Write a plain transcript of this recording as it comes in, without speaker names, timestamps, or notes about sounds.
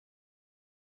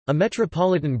A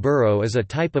metropolitan borough is a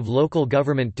type of local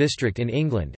government district in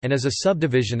England, and is a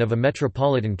subdivision of a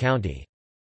metropolitan county.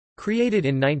 Created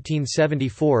in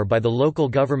 1974 by the Local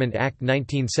Government Act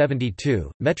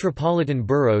 1972, metropolitan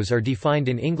boroughs are defined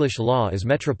in English law as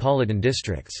metropolitan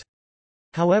districts.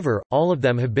 However, all of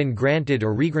them have been granted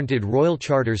or regranted royal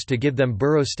charters to give them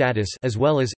borough status as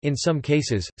well as, in some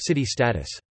cases, city status.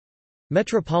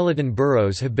 Metropolitan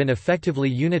boroughs have been effectively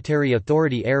unitary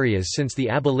authority areas since the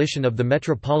abolition of the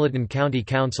Metropolitan County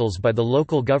Councils by the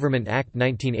Local Government Act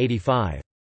 1985.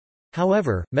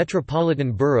 However,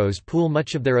 metropolitan boroughs pool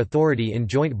much of their authority in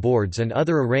joint boards and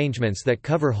other arrangements that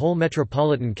cover whole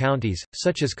metropolitan counties,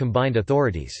 such as combined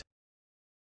authorities.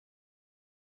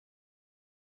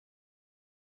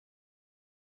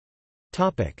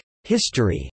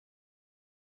 History.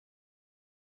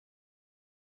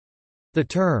 The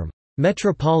term,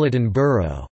 "metropolitan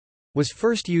borough" was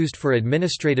first used for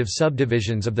administrative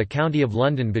subdivisions of the County of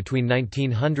London between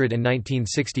 1900 and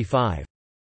 1965.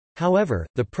 However,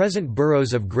 the present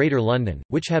boroughs of Greater London,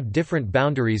 which have different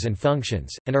boundaries and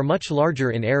functions, and are much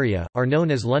larger in area, are known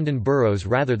as London boroughs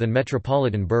rather than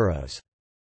metropolitan boroughs.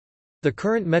 The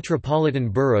current metropolitan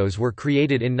boroughs were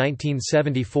created in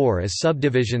 1974 as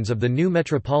subdivisions of the new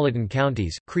metropolitan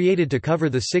counties, created to cover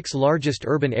the 6 largest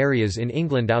urban areas in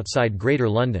England outside Greater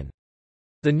London.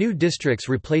 The new districts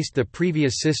replaced the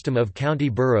previous system of county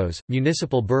boroughs,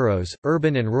 municipal boroughs,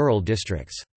 urban and rural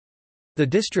districts. The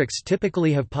districts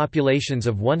typically have populations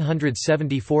of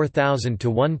 174,000 to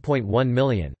 1.1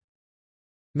 million.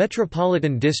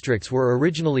 Metropolitan districts were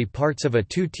originally parts of a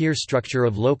 2-tier structure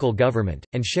of local government,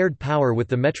 and shared power with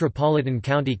the Metropolitan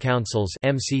County Councils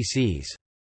 (MCCs).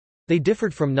 They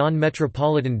differed from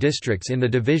non-metropolitan districts in the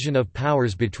division of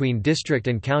powers between district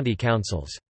and county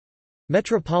councils.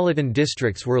 Metropolitan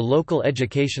districts were local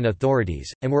education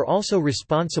authorities, and were also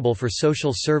responsible for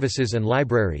social services and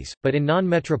libraries, but in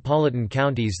non-metropolitan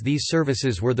counties these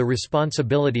services were the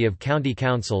responsibility of county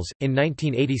councils. In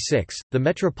 1986, the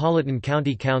Metropolitan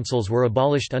County Councils were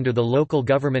abolished under the Local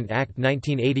Government Act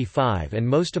 1985 and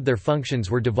most of their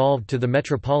functions were devolved to the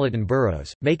metropolitan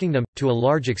boroughs, making them, to a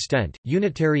large extent,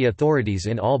 unitary authorities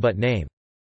in all but name.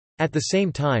 At the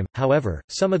same time, however,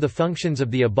 some of the functions of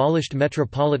the abolished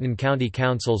metropolitan county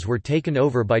councils were taken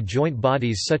over by joint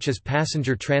bodies such as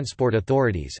passenger transport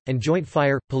authorities, and joint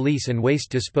fire, police and waste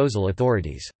disposal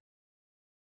authorities.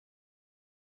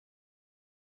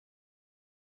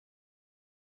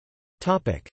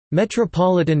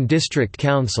 Metropolitan district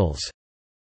councils.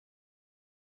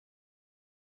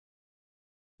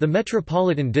 The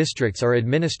metropolitan districts are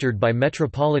administered by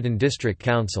metropolitan district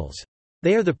councils.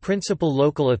 They are the principal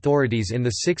local authorities in the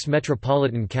 6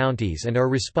 metropolitan counties and are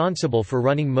responsible for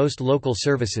running most local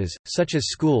services, such as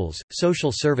schools,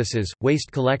 social services,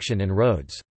 waste collection and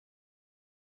roads.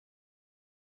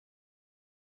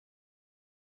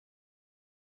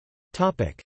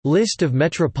 List of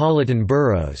metropolitan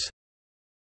boroughs.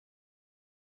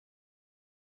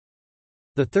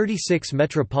 The 36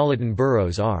 metropolitan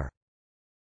boroughs are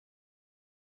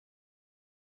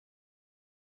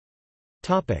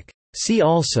See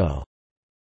also: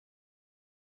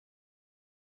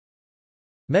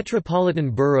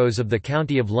 Metropolitan boroughs of the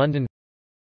County of London,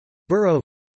 Borough,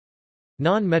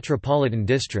 Non-metropolitan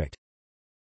district,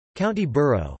 County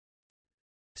borough,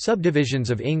 Subdivisions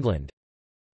of England,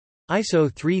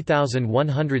 ISO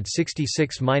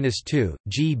 3166-2,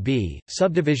 GB,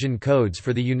 subdivision codes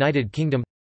for the United Kingdom,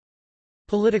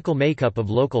 Political makeup of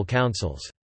local councils.